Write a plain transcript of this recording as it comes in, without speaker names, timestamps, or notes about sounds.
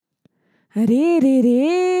अरे रे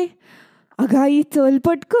रे अगं आई चल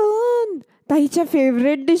पटकन ताईच्या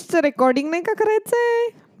फेवरेट डिशचं रेकॉर्डिंग नाही का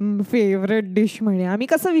करायचंय फेवरेट डिश म्हणे आम्ही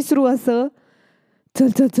कसं विसरू असं चल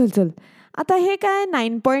चल चल चल आता हे काय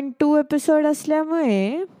 9.2 एपिसोड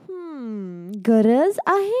असल्यामुळे गरज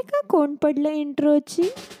आहे का कोण पडलं इंट्रोची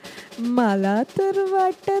मला तर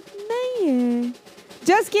वाटत नाहीये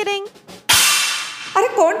जस्ट किडिंग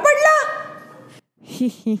अरे कोण पडला?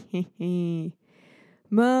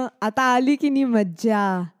 मग आता आली की नी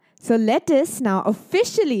मज्जा. So let us now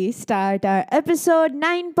officially start our episode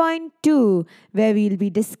 9.2 where we'll be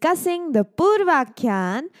discussing the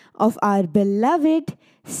Purvakhyan of our beloved,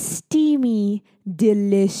 steamy,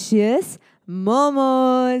 delicious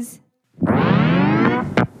momos.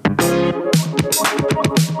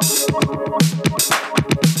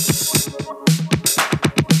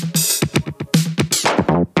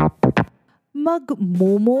 Mug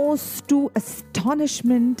momos to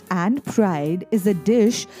astonishment and pride is a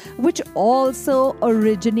dish which also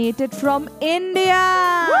originated from India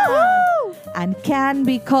and can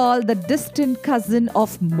be called the distant cousin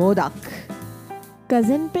of modak.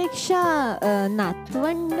 Cousin पेक्षा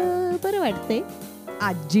नातवंड बरं वाटते.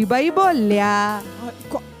 आजीबाई बोलल्या.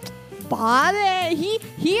 बाद आहे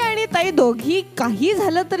ही आणि ताई दोघी काही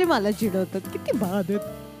झालं तरी मला चिडवतात किती बाद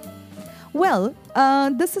आहेत. Well,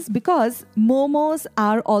 this is because momos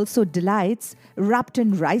are also delights wrapped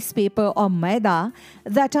in rice paper or maida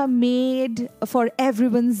that are made for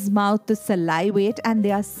everyone's mouth to salivate, and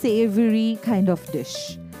they are savory kind of dish.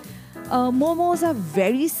 Momos are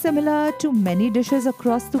very similar to many dishes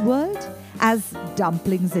across the world, as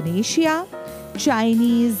dumplings in Asia,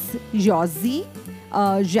 Chinese gyoza,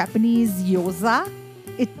 Japanese gyoza,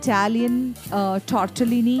 Italian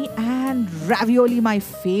tortellini, and ravioli, my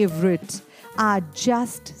favorite, are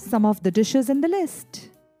just some of the dishes in the list.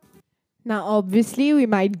 Now, obviously, we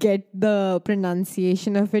might get the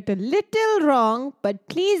pronunciation of it a little wrong, but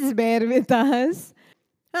please bear with us.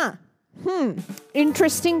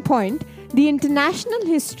 Interesting point. The international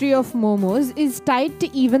history of momos is tied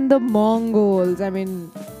to even the Mongols. I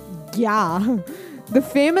mean, yeah. The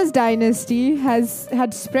famous dynasty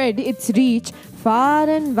had spread its reach far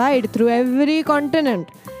and wide through every continent.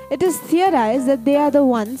 It is theorized that they are the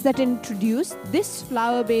ones that introduced this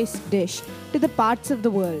flour-based dish to the parts of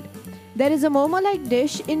the world. There is a momo-like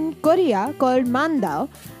dish in Korea called mandao,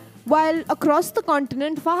 while across the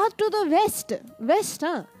continent far to the west,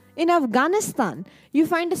 in Afghanistan, you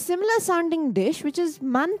find a similar sounding dish which is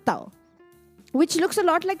mantao, which looks a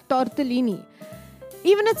lot like tortellini.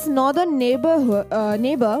 Even its northern neighbor,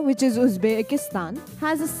 which is Uzbekistan,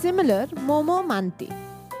 has a similar momo manti.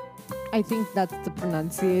 I think that's the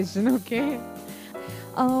pronunciation, okay?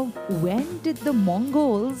 When did the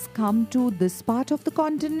Mongols come to this part of the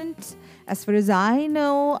continent? As far as I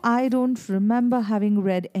know, I don't remember having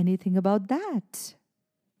read anything about that.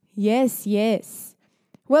 Yes.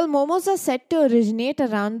 Well, momos are said to originate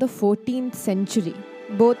around the 14th century.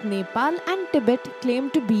 Both Nepal and Tibet claim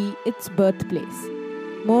to be its birthplace.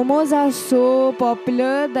 Momos are so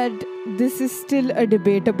popular that this is still a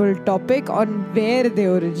debatable topic on where they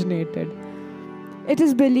originated. It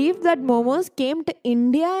is believed that momos came to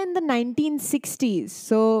India in the 1960s,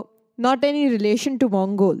 so not any relation to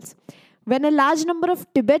Mongols, when a large number of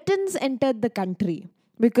Tibetans entered the country,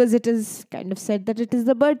 because it is kind of said that it is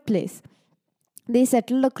the birthplace. They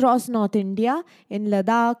settled across North India in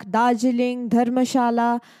Ladakh, Darjeeling,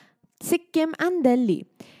 Dharmashala, Sikkim, and Delhi.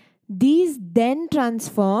 These then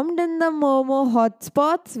transformed in the momo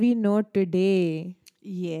hotspots we know today.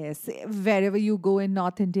 Yes, wherever you go in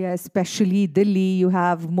North India, especially Delhi, you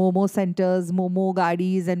have momo centers, momo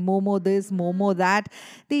gadis, and momo this, momo that.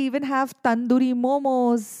 They even have tandoori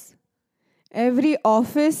momos. Every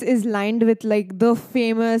office is lined with like the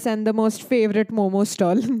famous and the most favorite momo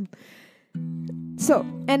stall. So,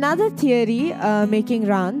 another theory making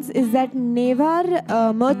rounds is that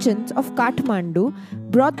Newar merchants of Kathmandu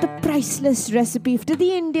brought the priceless recipe to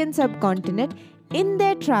the Indian subcontinent in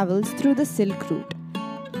their travels through the Silk Route.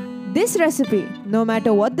 This recipe, no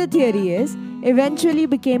matter what the theory is, eventually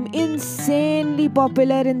became insanely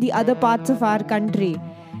popular in the other parts of our country.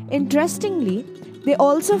 Interestingly, they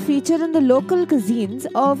also feature in the local cuisines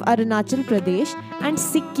of Arunachal Pradesh and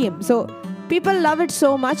Sikkim. So, people love it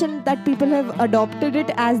so much and that people have adopted it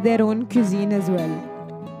as their own cuisine as well.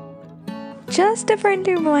 Just a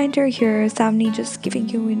friendly reminder here, Savni just giving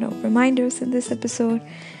you, reminders in this episode.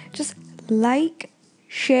 Just like,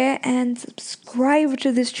 share and subscribe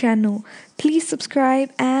to this channel. Please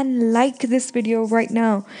subscribe and like this video right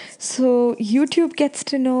now so YouTube gets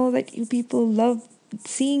to know that you people love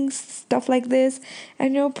seeing stuff like this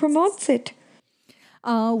and promotes it.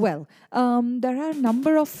 There are a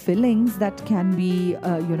number of fillings that can be,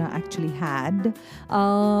 actually had.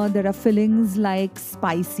 There are fillings like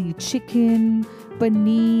spicy chicken,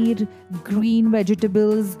 paneer, green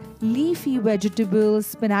vegetables, leafy vegetables,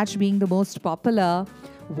 spinach being the most popular,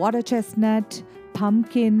 water chestnut,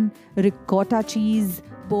 pumpkin, ricotta cheese,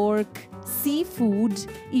 pork, seafood,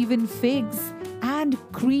 even figs, and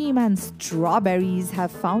cream and strawberries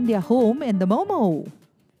have found their home in the momo.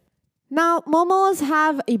 Now, momos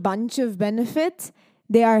have a bunch of benefits.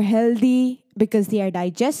 They are healthy because they are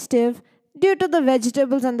digestive due to the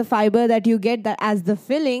vegetables and the fiber that you get that as the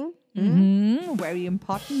filling. Very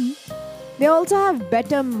important. They also have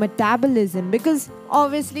better metabolism because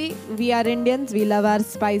obviously we are Indians, we love our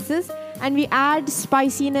spices and we add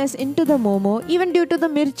spiciness into the momo even due to the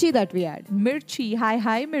mirchi that we add. Mirchi,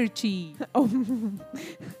 hi mirchi.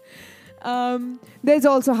 There's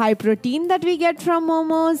also high protein that we get from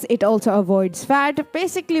momos. It also avoids fat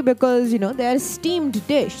basically because they're a steamed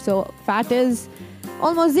dish, so fat is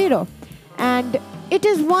almost zero. And it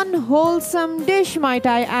is one wholesome dish, might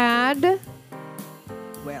I add.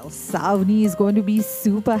 Well, Savni is going to be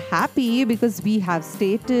super happy because we have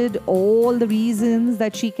stated all the reasons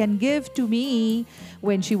that she can give to me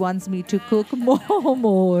when she wants me to cook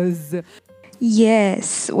momos.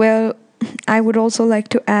 Yes, well, I would also like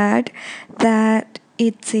to add that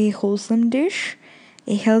it's a wholesome dish,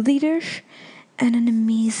 a healthy dish, and an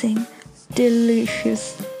amazing,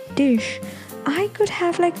 delicious dish. I could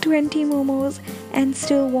have like 20 momos and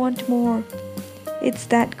still want more. It's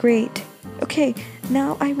that great. Okay,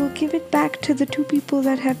 now I will give it back to the two people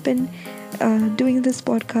that have been doing this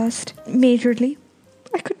podcast majorly.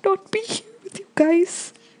 I could not be here with you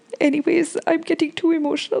guys. Anyways, I'm getting too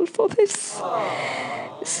emotional for this.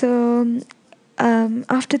 So,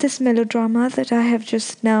 after this melodrama that I have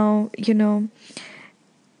just now,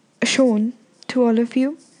 shown to all of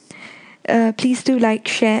you, please do like,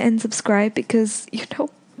 share, and subscribe because,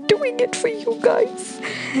 doing it for you guys.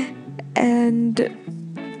 And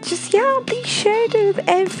just, please share it with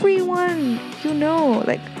everyone.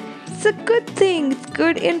 It's a good thing. It's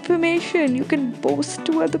good information. You can boast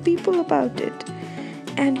to other people about it.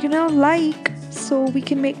 And, like, so we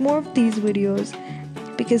can make more of these videos.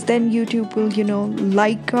 Because then YouTube will,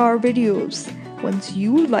 like our videos once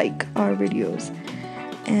you like our videos.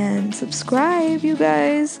 And subscribe, you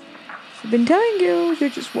guys. I've been telling you, you're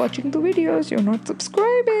just watching the videos. You're not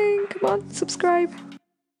subscribing. Come on, subscribe.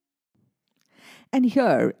 And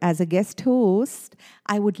here, as a guest host,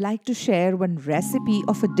 I would like to share one recipe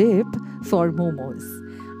of a dip for momos.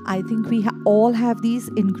 I think we all have these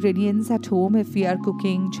ingredients at home if we are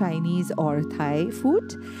cooking Chinese or Thai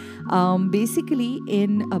food. Basically,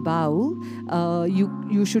 in a bowl,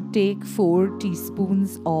 you should take 4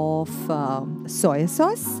 teaspoons of soy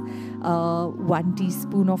sauce, 1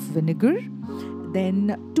 teaspoon of vinegar,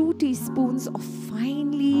 then 2 teaspoons of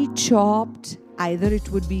finely chopped, either it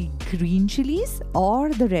would be green chilies or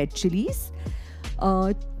the red chilies,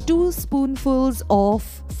 2 spoonfuls of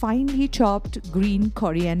finely chopped green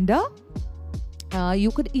coriander.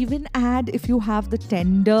 You could even add, if you have the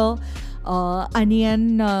tender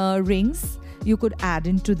onion rings, you could add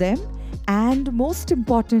into them. And most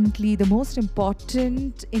importantly, the most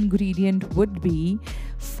important ingredient would be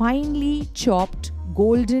finely chopped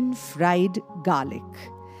golden fried garlic.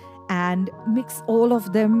 And mix all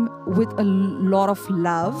of them with a lot of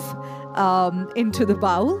love into the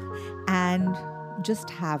bowl and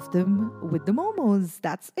just have them with the momos.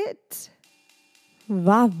 That's it.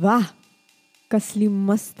 वाह कसली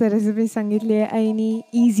मस्त recipe सांगितली आहे आईनी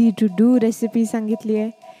easy to do recipe सांगितली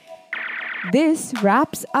आहे. This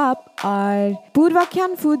wraps up our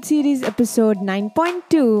Purvakyan Food Series episode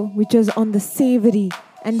 9.2, which was on the savory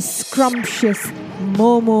and scrumptious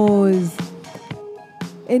momos.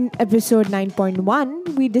 In episode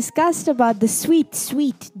 9.1, we discussed about the sweet,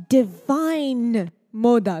 sweet, divine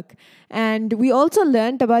modak. And we also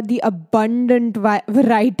learnt about the abundant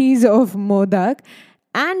varieties of modak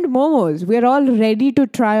and momos. We're all ready to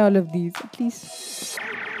try all of these. At least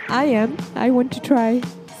I am. I want to try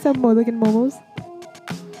some modak and momos.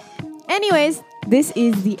 Anyways, this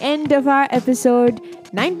is the end of our episode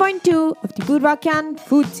 9.2 of the Purvakyan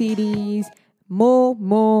Food Series.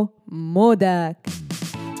 Modak.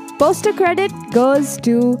 Poster credit goes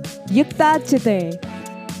to Yukta Chite.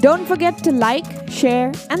 Don't forget to like,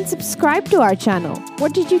 share, and subscribe to our channel.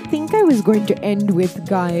 What did you think I was going to end with,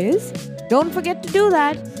 guys? Don't forget to do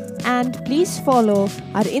that. And please follow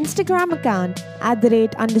our Instagram account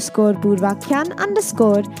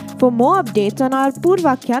 @_Purvakyan_ for more updates on our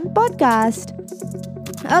Purvakyan podcast.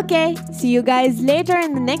 Okay, see you guys later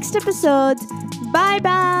in the next episode. Bye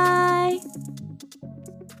bye.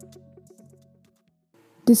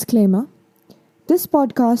 Disclaimer. This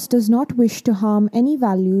podcast does not wish to harm any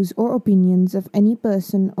values or opinions of any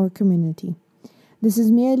person or community. This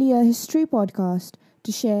is merely a history podcast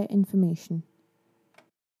to share information.